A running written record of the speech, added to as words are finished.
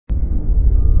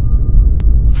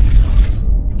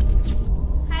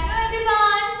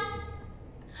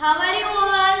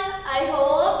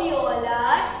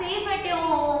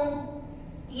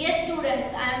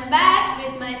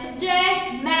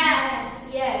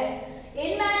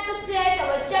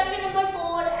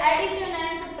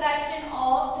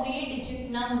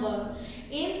number.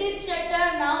 In this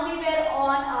chapter, now we were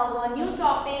on our new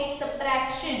topic,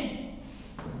 subtraction.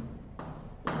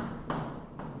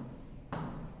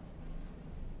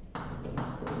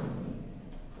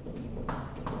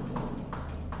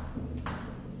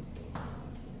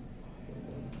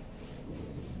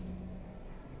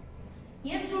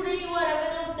 Yes, student, you are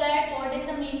aware of that. What is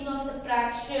the meaning of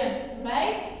subtraction,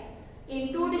 right?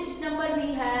 In two-digit number,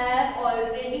 we have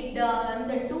already done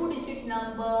the two-digit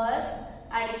numbers,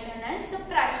 addition and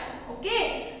subtraction.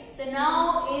 Okay. So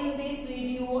now in this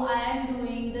video, I am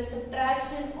doing the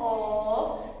subtraction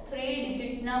of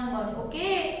three-digit number.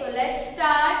 Okay. So let's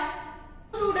start.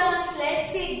 Students,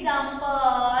 let's see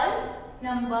example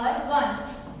number 1.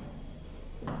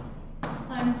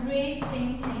 100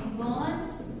 tens and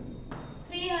ones.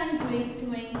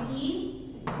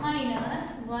 320 minus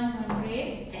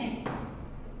 110.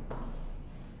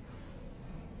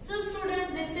 So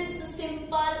student, this is the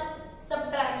simple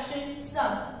subtraction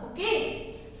sum.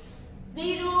 Okay.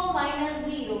 0 minus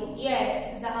 0.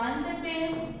 Yes, the answer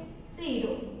is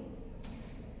 0.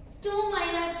 2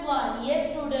 minus 1.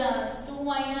 Yes students, 2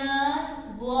 minus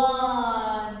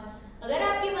 1. अगर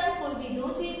आपके पास कोई भी दो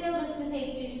चीज है और उसमें से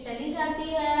एक चीज चली जाती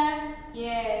है,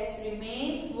 yes,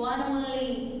 remains one only.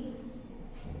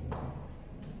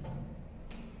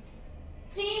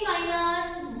 3 minus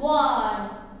 1.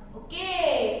 Okay.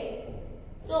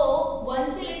 So 1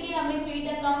 से लेके हमें 3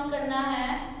 तक काउंट करना है.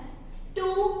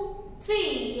 2,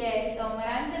 3. Yes, so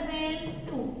हमारा आंसर है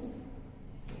 2.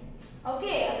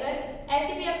 Okay, अगर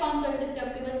ऐसे भी आप काउंट कर सकते हो.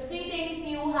 आपके पास 3 things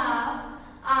you have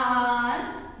and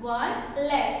 1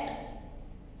 left.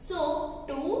 So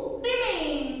 2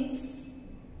 remains.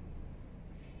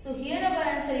 So here our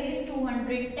answer is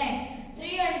 210.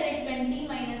 320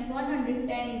 minus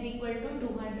 110 is equal to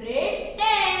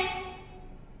 210.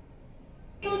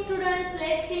 So students,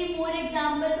 let's see more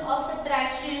examples of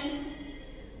subtraction.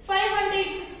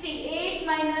 568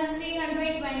 minus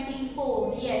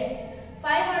 324. Yes,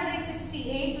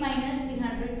 568 minus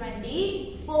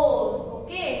 324.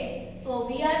 Okay. So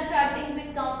we are starting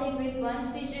with counting with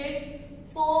ones digit.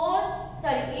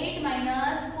 8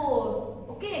 minus 4.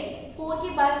 Okay. 4 के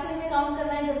बाद से हमें count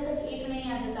करना है जब तक 8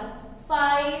 नहीं आ जाता.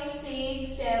 5, 6,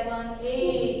 7,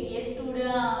 8. Yes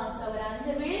students, our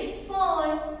answer will 4.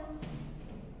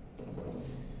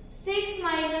 6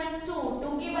 minus 2.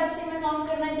 2 के बाद से हमें काउंट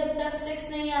करना है जब तक 6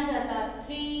 नहीं आ जाता.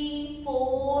 3,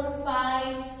 4,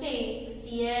 5, 6.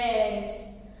 Yes.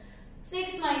 6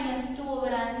 minus 2,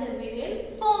 our answer will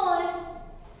 4.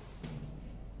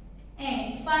 And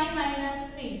 5 minus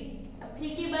 3. अब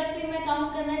 3 के बाद से हमें काउंट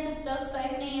करना है जब तक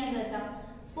 5 नहीं आ जाता.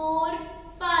 4,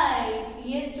 5.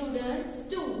 Yes students,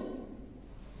 2.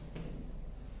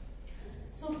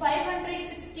 So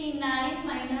 569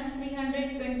 minus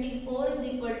 324 is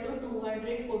equal to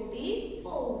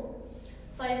 244.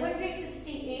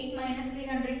 568 minus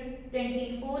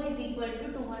 324 is equal to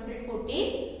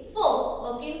 244.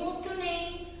 Okay, move to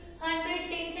names. 100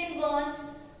 tens and ones.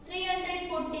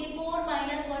 344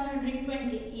 minus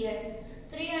 120. Yes,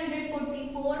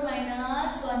 344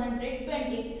 minus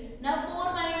 120. Now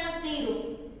 4 minus 0.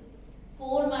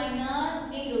 4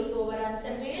 minus 0. So our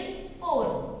answer will 4.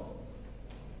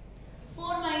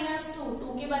 4 minus 2.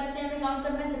 2 के बाद से हमें काउंट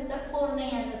करना जब तक 4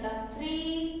 नहीं आ जाता.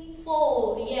 3, 4.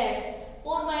 Yes.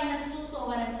 4 minus 2. So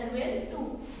our answer will 2.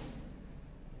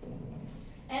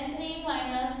 And 3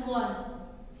 minus 1.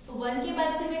 So 1 के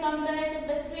बाद से हमें काउंट करना है जब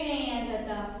तक 3 नहीं आ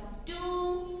जाता. 2,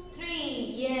 3.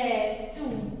 Yes,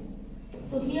 2.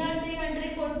 So here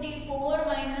 344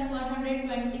 minus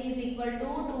 120 is equal to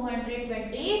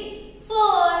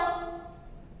 224.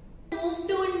 Move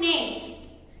to next.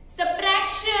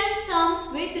 Subtraction sums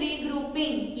with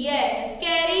regrouping. Yes,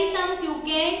 carry sums you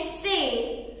can say.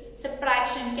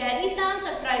 Subtraction, carry sum,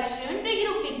 subtraction,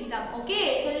 regrouping sum. Okay,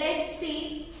 so let's see.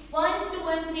 1, 2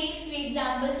 and 3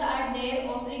 examples are there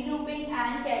of regrouping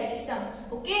and carry sums.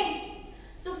 Okay.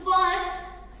 So first,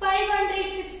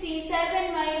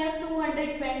 567 minus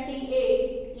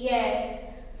 228. Yes,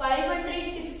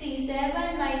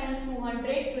 567 minus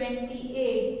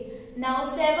 228. Now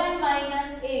 7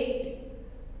 minus 8.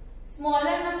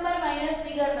 Smaller number minus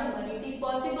bigger number. It is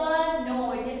possible?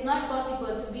 No, it is not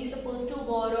possible. So we are supposed to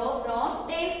borrow from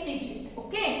tens digit.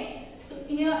 Okay. So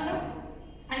here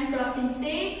I am crossing 6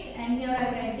 and here I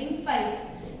am writing 5.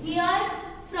 Here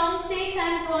from 6 I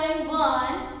am drawing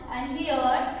 1 and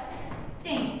here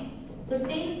 10. So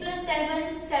 10 plus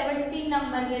 7, 17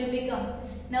 number will become.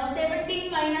 Now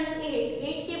 17 minus 8.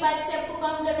 8 के बाद से आपको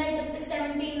count करना है जब तक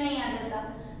 17 नहीं आ जाता.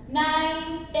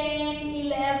 9, 10,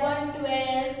 11,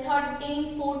 12,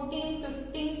 13, 14,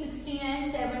 15, 16 and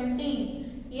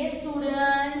 17. Yes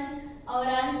students, our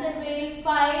answer will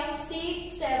 5,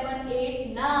 6, 7,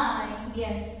 8, 9.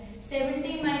 Yes,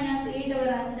 17 minus 8, our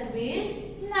answer will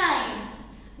 9.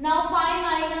 Now 5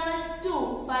 minus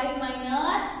 2. 5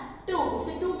 minus 2.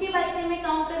 So 2 के बाद से हमें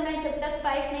काउंट करना है जब तक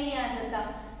 5 नहीं आ जाता.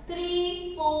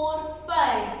 3, 4,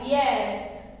 5. Yes.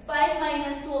 5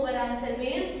 minus 2, our answer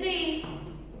will 3.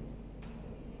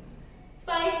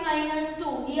 5 minus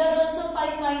 2. Here also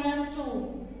 5 minus 2.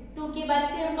 2 के बाद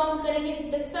से हम काउंट करेंगे जब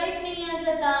तक 5 नहीं आ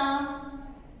जाता.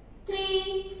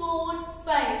 3, 4,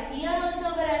 5. Here also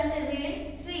our answer will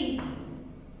 3.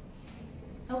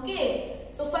 Okay.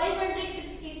 So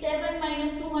 567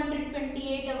 minus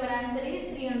 228, our answer is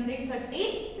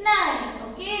 339.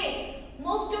 Okay.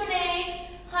 Move to next.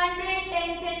 100,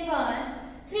 tens and ones.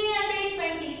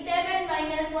 327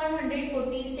 minus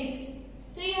 146.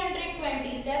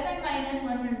 327 minus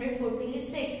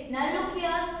 146. Now look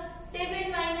here.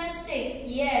 7 minus 6.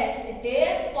 Yes, it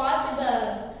is possible.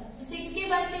 So 6 के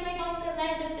बाद से हमें काउंट करना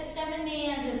है जब तक 7 नहीं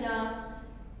आ जाता.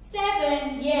 7.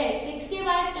 Yes, 6 के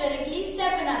बाद directly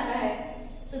 7 आता है.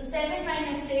 So 7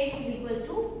 minus 6 is equal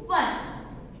to 1.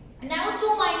 Now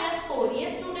 2 minus 4.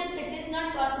 Yes, students, it is not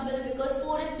possible because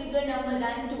 4 is bigger number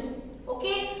than 2.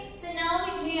 Okay. So now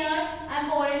in here I am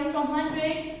borrowing from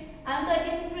 100. I am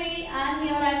cutting 3 and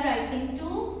here I am writing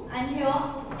 2 and here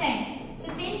 10. So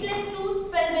 10 plus 2,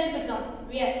 12 will become.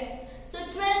 Yes. So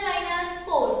 12 minus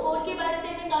 4. 4 के बाद से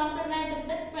हमें count करना है जब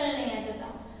तक 12 नहीं आ जाता.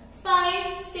 5,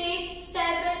 6,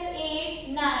 7, 8,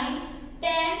 9,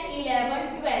 10, 11,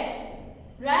 12.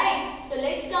 Right. So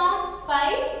let's count.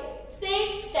 5,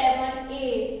 6, 7,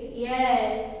 8.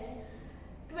 Yes.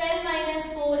 12 minus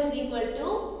 4 is equal to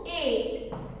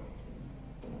 8.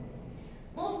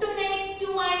 Move to next.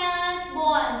 2 minus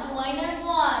 1. 2 minus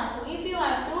 1. So if you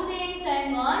have 2 things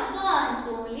and 1 gone, so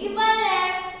only 1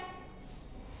 left.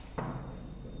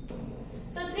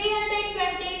 So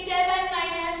 327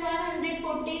 minus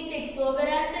 146. So our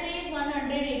answer is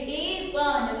 181.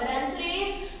 Our answer is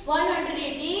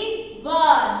 181.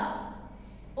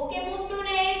 Okay, move to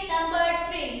next. Number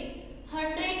 3.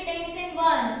 100, tens and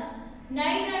ones.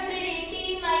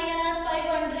 980 minus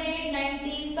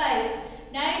 595.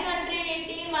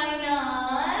 980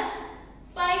 minus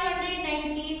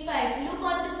 595. Look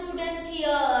all the students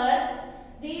here.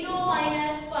 0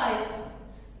 minus 5.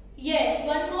 Yes,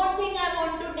 one more thing I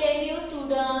want to tell you,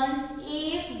 students.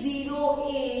 If 0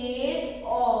 is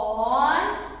on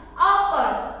upper,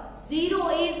 0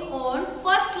 is on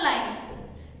first line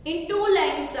in 2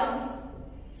 line sums,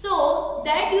 so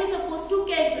that you supposed to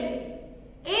calculate.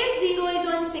 If 0 is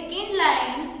on second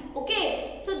line,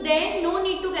 okay, so then no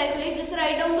need to calculate, just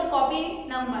write down the copy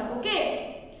number,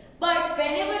 okay. But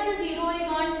whenever the 0 is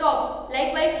on top,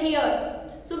 likewise here,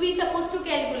 so we supposed to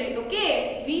calculate,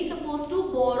 okay. We supposed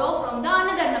to borrow from the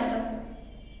another number.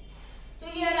 So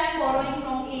here I am borrowing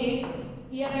from 8,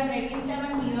 here I am writing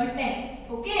 7, here 10,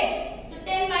 okay. So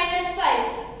 10 minus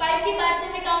 5. 5 के बाद से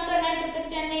हमें count करना है जब तक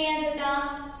 10 नहीं आ जाता.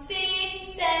 6,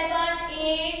 7,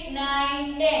 8,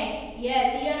 9, 10.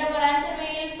 Yes, here our answer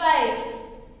will 5.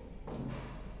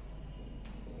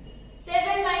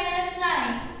 7 minus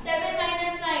 9. 7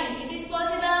 minus 9. It is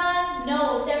possible? No.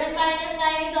 7 minus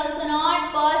 9 is also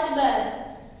not possible.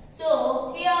 So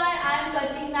here I am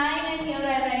cutting 9 and here I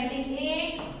am writing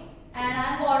 8 and I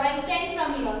am borrowing 10 from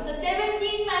here. So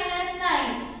 17 minus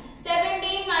 9.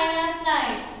 17 minus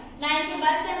 9. 9 के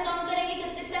बाद से हम count करेंगे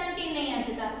जब तक 17 नहीं आ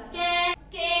जाता. 10,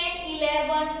 10,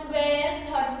 11, 12,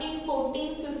 13, 14,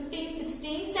 15,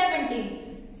 16, 17.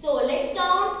 So let's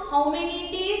count how many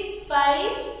it is.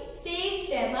 5, 6,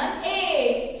 7,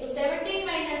 8. So 17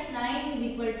 minus 9 is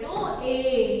equal to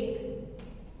 8.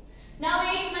 Now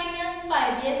 8 minus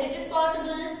 5. Yes, it is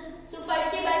possible. So 5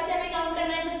 के बाद से हमें काउंट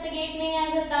करना है जब तक 8 नहीं आ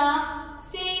जाता.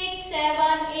 6,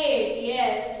 7, 8.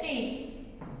 Yes, 3.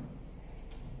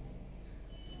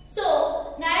 So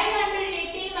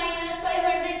 980 minus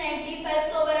 595.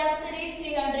 So our answer is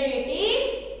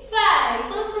 385.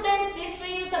 So students, this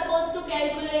way you supposed to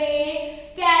calculate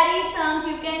carry sums.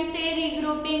 You can say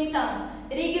regrouping sum.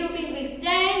 Regrouping with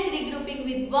tens, regrouping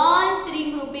with ones,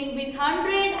 regrouping with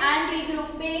 100 and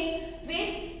regrouping with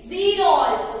 0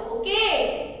 also. Okay.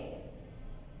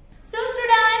 So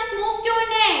students, move to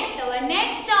next. Our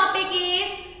next topic is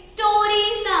story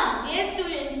sums. Yes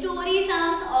students, story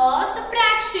sums or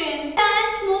subtraction.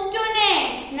 Let's move to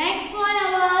next. Next one,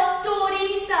 our story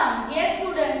sums. Yes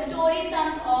students, story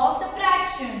sums or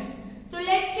subtraction. So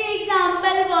let's see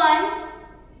example 1.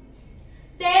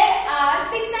 There are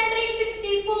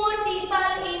 664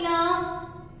 people in a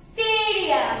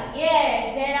stadium. Yes,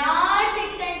 there are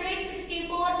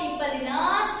 664 people in a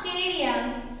stadium.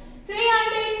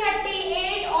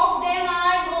 338 of them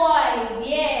are boys.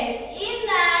 Yes,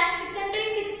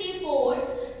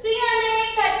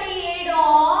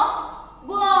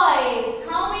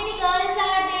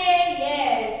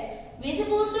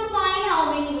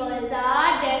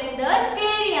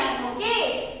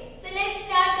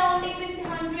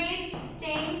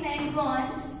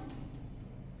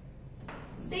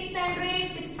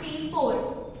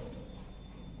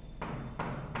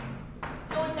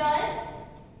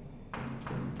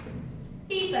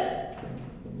 people.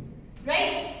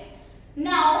 Right?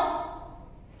 Now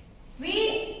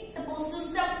we supposed to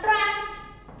subtract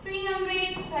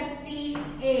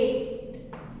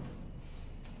 338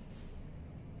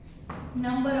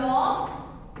 number of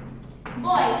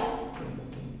boys.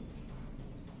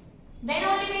 Then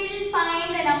only we will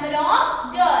find the number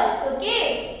of girls.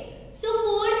 Okay. So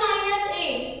 4 minus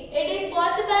 8. It is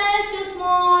possible to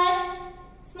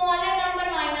smaller number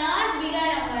minus bigger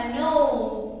number. No.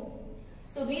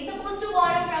 So we supposed to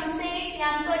borrow from 6. I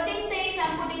am cutting 6. I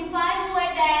am putting 5 over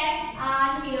that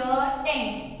and here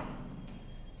 10.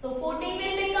 So 14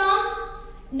 will become.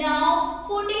 Now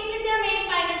 14 में से हमें 8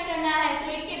 minus करना है. So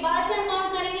 8 के बाद से हम count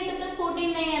करेंगे जब तक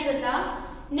 14 नहीं आ जाता.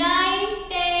 9,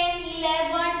 10,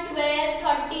 11, 12,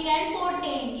 13 and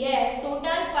 14. Yes,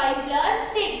 total 5 plus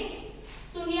 6.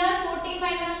 So here 14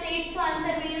 minus 8, so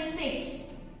answer will 6.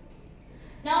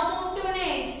 Now move to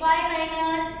next. 5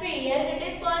 minus 3. Yes, it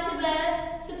is possible.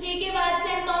 So 3 के बाद से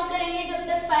हम काउंट करेंगे जब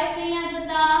तक 5 नहीं आ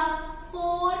जाता.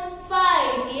 4,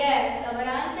 5. Yes, our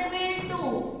answer will 2.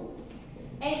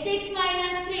 And 6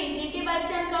 minus 3. 3 के बाद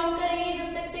से हम काउंट करेंगे जब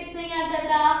तक 6 नहीं आ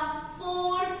जाता.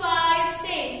 4, 5,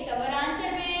 6. Our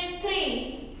answer will 3.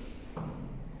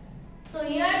 So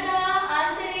here the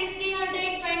answer is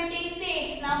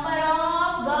 326 number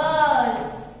of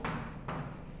girls.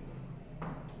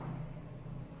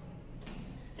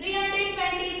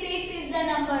 326 is the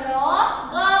number of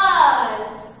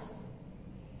girls.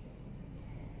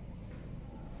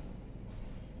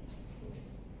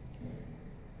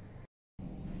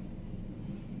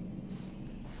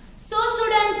 So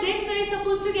students, this way is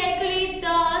supposed to calculate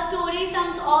the story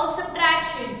sums of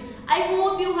subtraction. I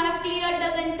hope you have cleared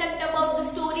the concept about the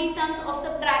story sums of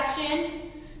subtraction.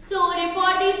 So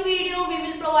for this video, we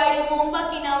will provide a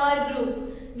homework in our group.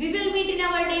 We will meet in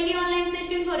our daily online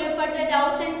session for your further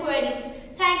doubts and queries.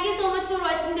 Thank you so much for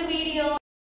watching the video.